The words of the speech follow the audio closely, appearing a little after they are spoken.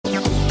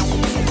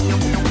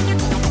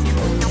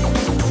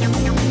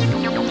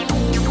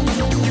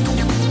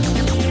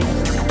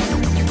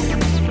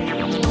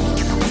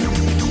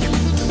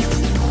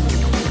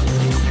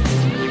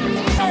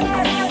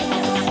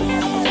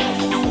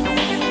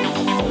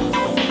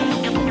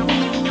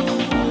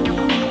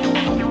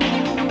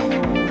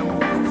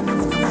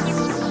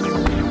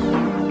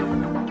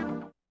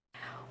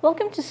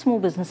Welcome to Small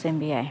Business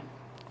MBA.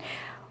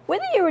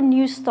 Whether you're a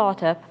new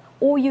startup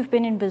or you've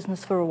been in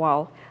business for a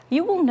while,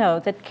 you will know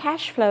that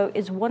cash flow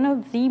is one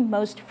of the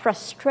most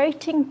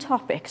frustrating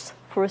topics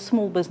for a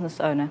small business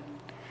owner.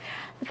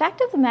 The fact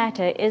of the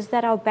matter is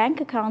that our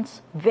bank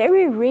accounts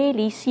very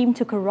rarely seem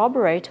to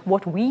corroborate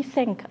what we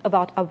think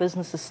about our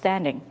business's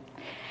standing,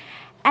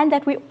 and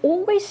that we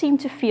always seem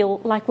to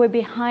feel like we're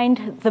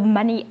behind the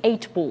money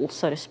 8 ball,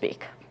 so to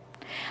speak.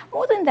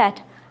 More than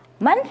that,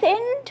 month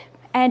end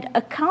and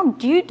account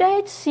due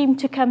dates seem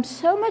to come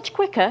so much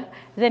quicker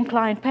than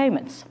client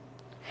payments.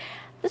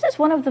 This is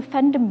one of the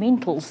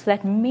fundamentals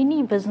that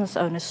many business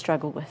owners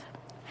struggle with.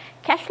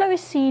 Cash flow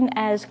is seen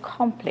as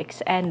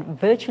complex and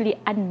virtually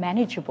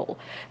unmanageable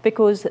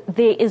because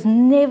there is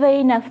never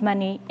enough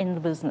money in the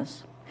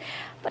business.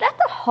 But at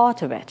the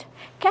heart of it,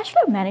 cash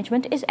flow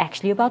management is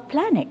actually about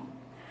planning.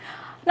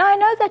 Now, I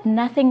know that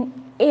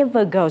nothing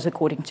ever goes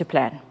according to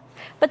plan.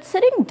 But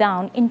sitting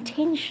down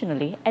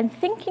intentionally and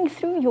thinking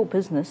through your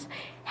business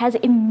has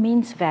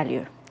immense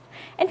value.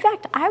 In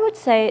fact, I would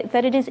say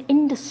that it is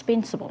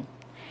indispensable.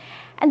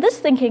 And this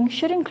thinking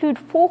should include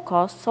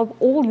forecasts of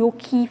all your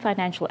key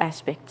financial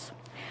aspects.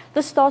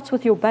 This starts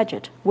with your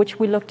budget, which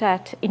we looked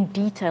at in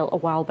detail a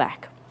while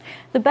back.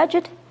 The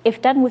budget,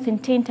 if done with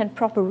intent and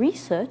proper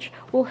research,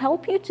 will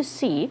help you to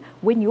see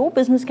when your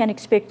business can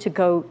expect to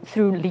go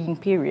through lean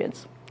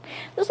periods.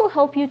 This will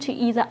help you to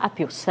either up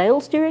your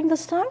sales during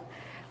this time,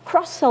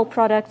 cross-sell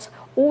products,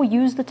 or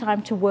use the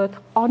time to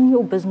work on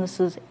your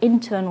business's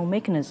internal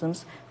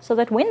mechanisms so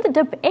that when the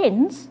dip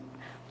ends,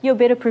 you're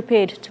better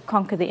prepared to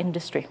conquer the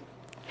industry.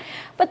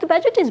 But the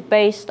budget is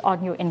based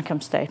on your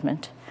income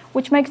statement,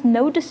 which makes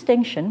no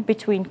distinction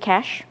between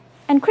cash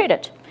and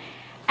credit,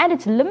 and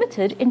it's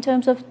limited in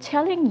terms of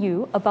telling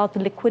you about the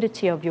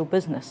liquidity of your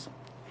business.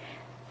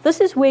 This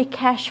is where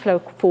cash flow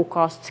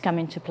forecasts come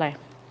into play.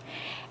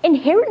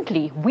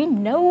 Inherently, we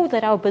know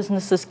that our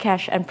business's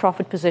cash and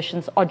profit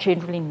positions are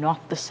generally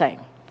not the same.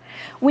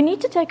 We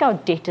need to take our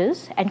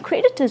debtors and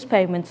creditors'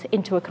 payments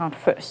into account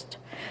first.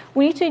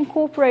 We need to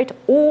incorporate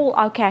all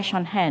our cash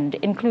on hand,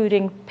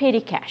 including petty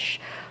cash,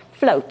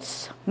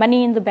 floats,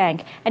 money in the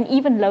bank, and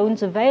even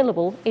loans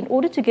available in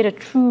order to get a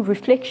true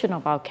reflection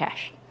of our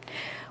cash.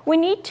 We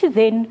need to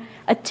then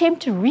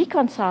attempt to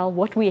reconcile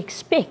what we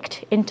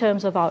expect in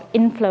terms of our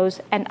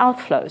inflows and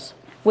outflows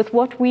with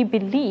what we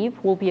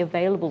believe will be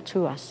available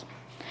to us.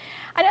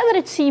 I know that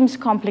it seems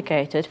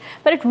complicated,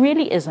 but it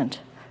really isn't.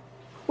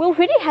 We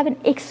already have an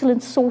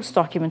excellent source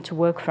document to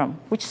work from,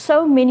 which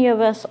so many of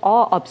us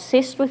are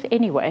obsessed with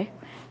anyway,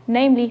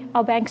 namely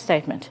our bank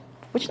statement,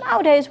 which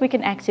nowadays we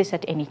can access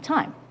at any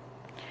time.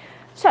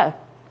 So,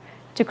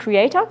 to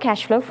create our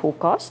cash flow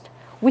forecast,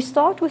 we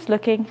start with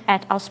looking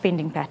at our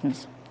spending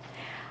patterns.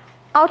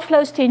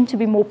 Outflows tend to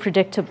be more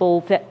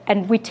predictable,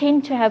 and we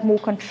tend to have more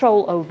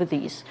control over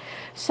these.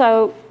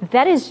 So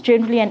that is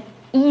generally an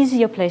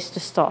easier place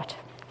to start.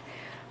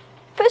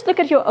 First,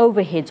 look at your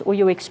overheads or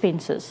your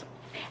expenses.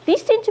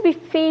 These tend to be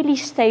fairly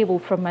stable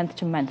from month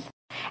to month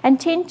and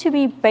tend to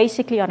be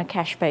basically on a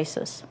cash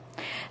basis.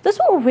 This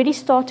will already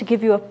start to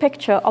give you a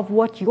picture of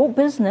what your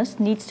business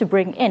needs to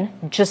bring in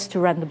just to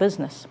run the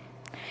business.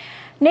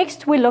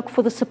 Next, we look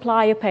for the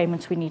supplier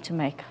payments we need to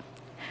make.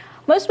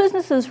 Most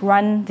businesses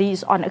run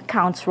these on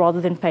accounts rather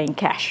than paying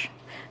cash.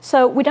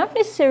 So we don't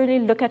necessarily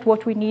look at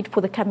what we need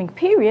for the coming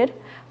period,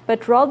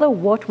 but rather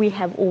what we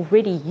have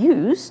already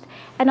used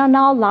and are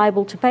now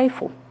liable to pay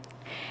for.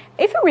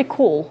 If you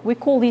recall, we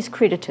call these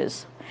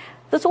creditors.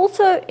 This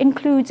also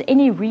includes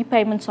any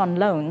repayments on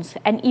loans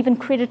and even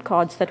credit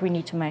cards that we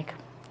need to make.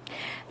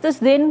 This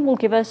then will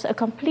give us a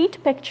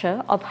complete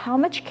picture of how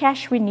much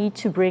cash we need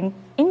to bring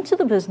into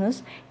the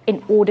business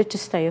in order to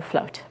stay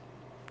afloat.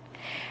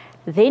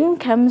 Then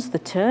comes the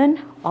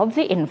turn of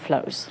the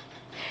inflows.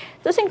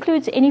 This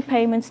includes any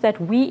payments that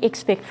we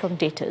expect from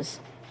debtors.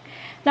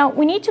 Now,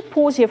 we need to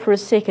pause here for a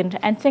second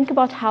and think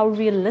about how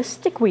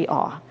realistic we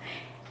are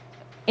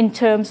in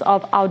terms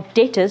of our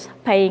debtors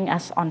paying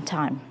us on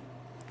time.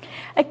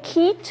 A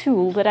key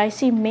tool that I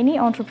see many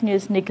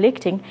entrepreneurs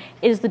neglecting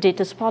is the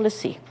debtors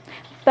policy.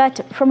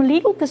 But from a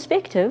legal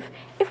perspective,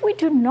 if we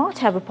do not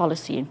have a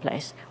policy in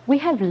place, we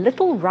have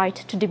little right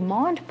to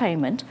demand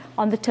payment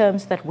on the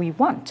terms that we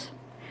want.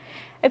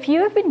 If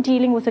you have been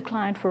dealing with a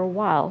client for a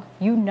while,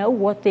 you know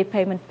what their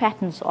payment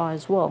patterns are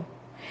as well.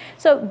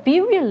 So be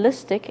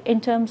realistic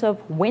in terms of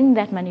when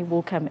that money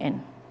will come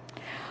in.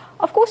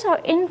 Of course, our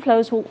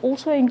inflows will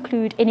also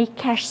include any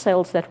cash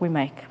sales that we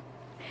make.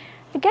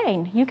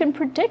 Again, you can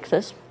predict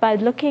this by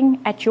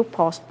looking at your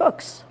past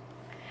books.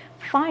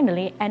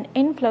 Finally, an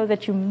inflow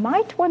that you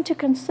might want to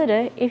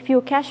consider if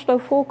your cash flow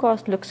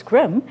forecast looks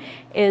grim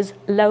is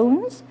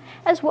loans,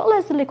 as well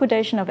as the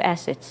liquidation of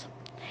assets.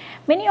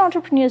 Many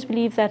entrepreneurs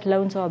believe that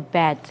loans are a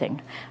bad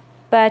thing,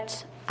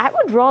 but I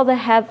would rather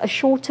have a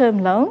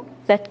short-term loan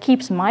that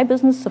keeps my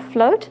business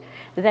afloat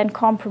than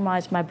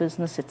compromise my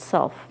business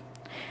itself.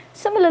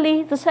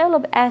 Similarly, the sale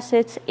of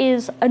assets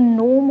is a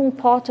normal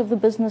part of the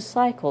business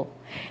cycle.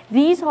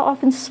 These are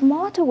often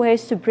smarter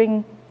ways to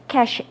bring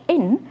cash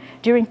in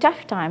during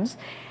tough times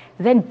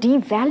than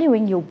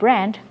devaluing your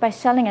brand by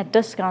selling at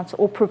discounts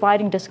or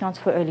providing discounts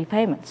for early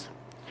payments.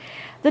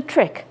 The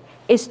trick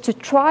is to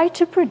try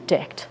to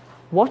predict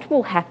what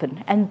will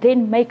happen and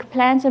then make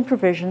plans and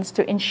provisions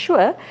to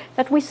ensure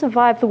that we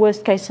survive the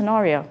worst case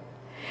scenario.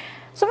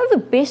 Some of the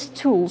best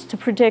tools to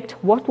predict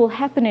what will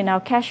happen in our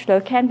cash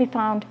flow can be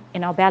found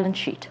in our balance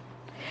sheet.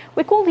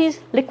 We call these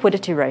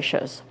liquidity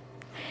ratios.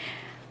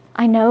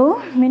 I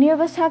know many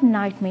of us have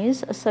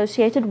nightmares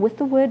associated with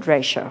the word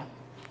ratio,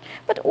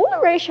 but all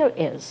a ratio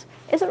is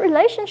a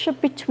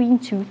relationship between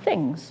two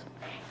things.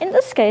 In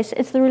this case,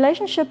 it's the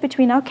relationship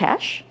between our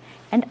cash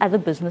and other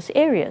business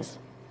areas.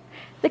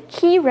 The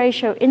key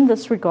ratio in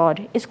this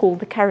regard is called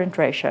the current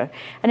ratio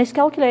and is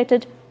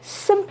calculated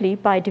simply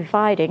by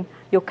dividing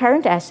your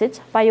current assets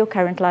by your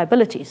current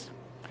liabilities.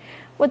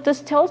 What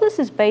this tells us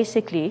is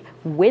basically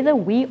whether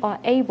we are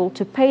able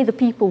to pay the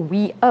people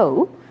we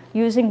owe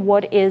using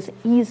what is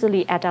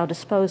easily at our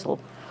disposal,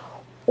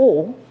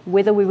 or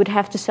whether we would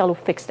have to sell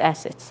off fixed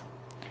assets.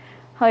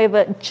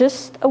 However,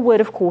 just a word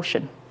of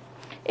caution.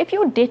 If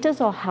your debtors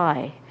are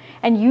high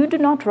and you do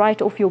not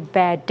write off your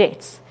bad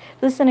debts,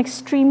 this is an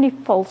extremely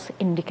false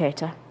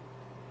indicator.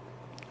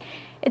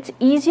 It's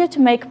easier to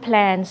make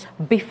plans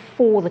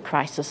before the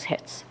crisis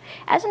hits.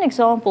 As an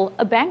example,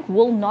 a bank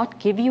will not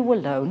give you a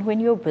loan when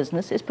your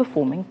business is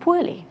performing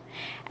poorly,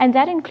 and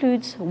that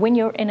includes when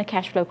you're in a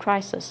cash flow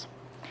crisis.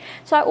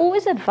 So I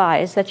always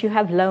advise that you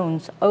have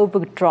loans,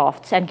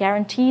 overdrafts, and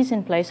guarantees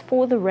in place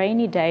for the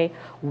rainy day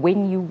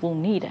when you will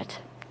need it.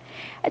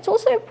 It's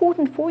also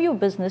important for your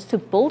business to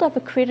build up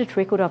a credit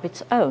record of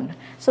its own,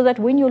 so that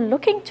when you're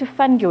looking to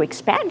fund your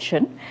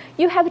expansion,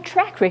 you have a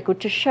track record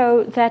to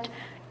show that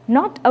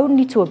not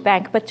only to a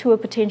bank, but to a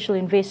potential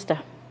investor.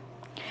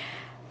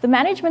 The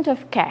management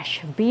of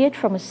cash, be it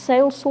from a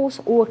sales source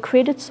or a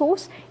credit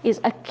source, is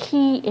a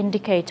key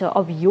indicator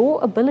of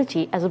your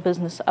ability as a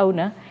business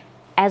owner,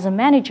 as a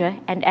manager,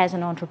 and as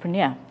an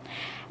entrepreneur,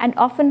 and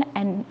often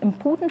an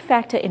important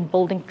factor in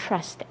building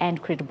trust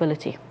and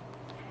credibility.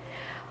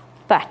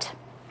 But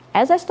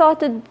as I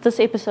started this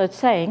episode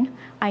saying,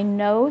 I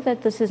know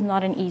that this is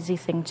not an easy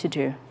thing to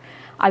do.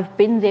 I've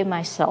been there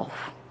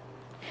myself.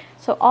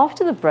 So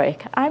after the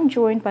break, I'm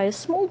joined by a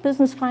small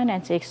business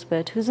finance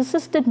expert who's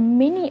assisted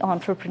many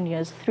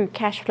entrepreneurs through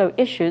cash flow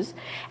issues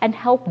and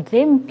helped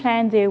them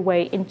plan their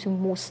way into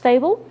more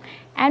stable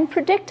and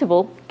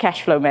predictable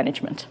cash flow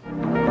management.